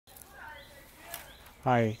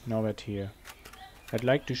Hi, Norbert here. I'd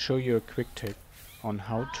like to show you a quick tip on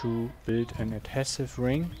how to build an adhesive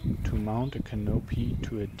ring to mount a canopy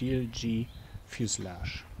to a DLG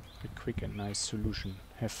fuselage. A quick and nice solution.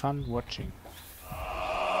 Have fun watching.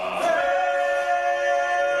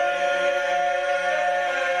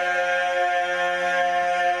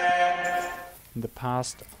 In the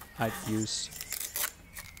past I'd use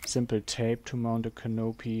simple tape to mount a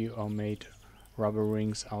canopy or made rubber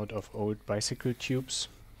rings out of old bicycle tubes.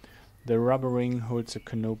 The rubber ring holds a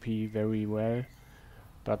canopy very well,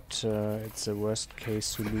 but it's a worst case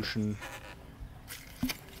solution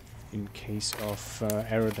in case of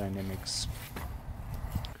aerodynamics.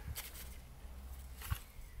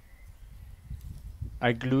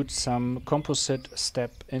 I glued some composite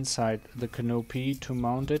step inside the canopy to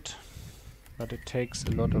mount it, but it takes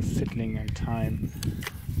a lot of fiddling and time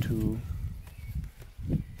to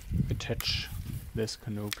attach this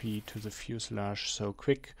canopy to the fuselage, so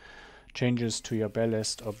quick changes to your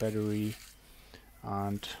ballast or battery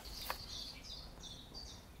and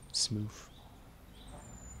smooth.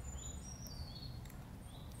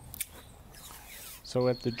 So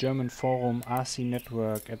at the German forum RC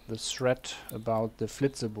Network, at the thread about the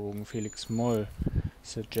Flitzebogen, Felix M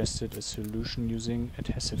suggested a solution using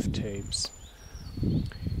adhesive tapes.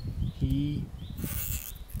 He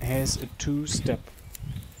has a two-step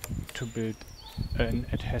to build an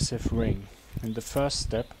adhesive ring. In the first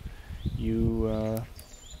step you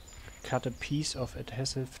cut a piece of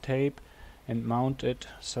adhesive tape and mount it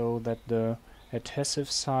so that the adhesive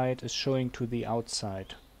side is showing to the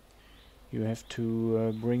outside. You have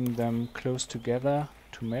to bring them close together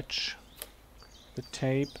to match the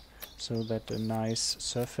tape so that a nice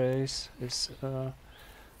surface is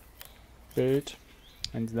built,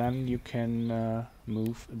 and then you can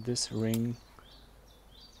move this ring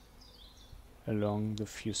along the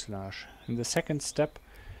fuselage. In the second step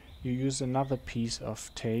you use another piece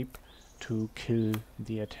of tape to kill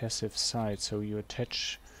the adhesive side, so you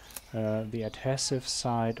attach the adhesive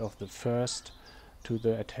side of the first to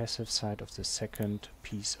the adhesive side of the second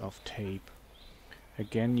piece of tape.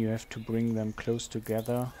 Again, you have to bring them close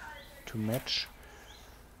together to match,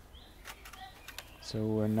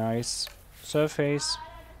 so a nice surface,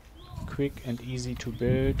 quick and easy to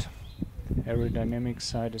build. Aerodynamic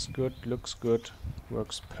side is good, looks good,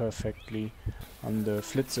 works perfectly on the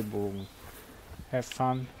Flitzebogen. Have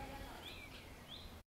fun.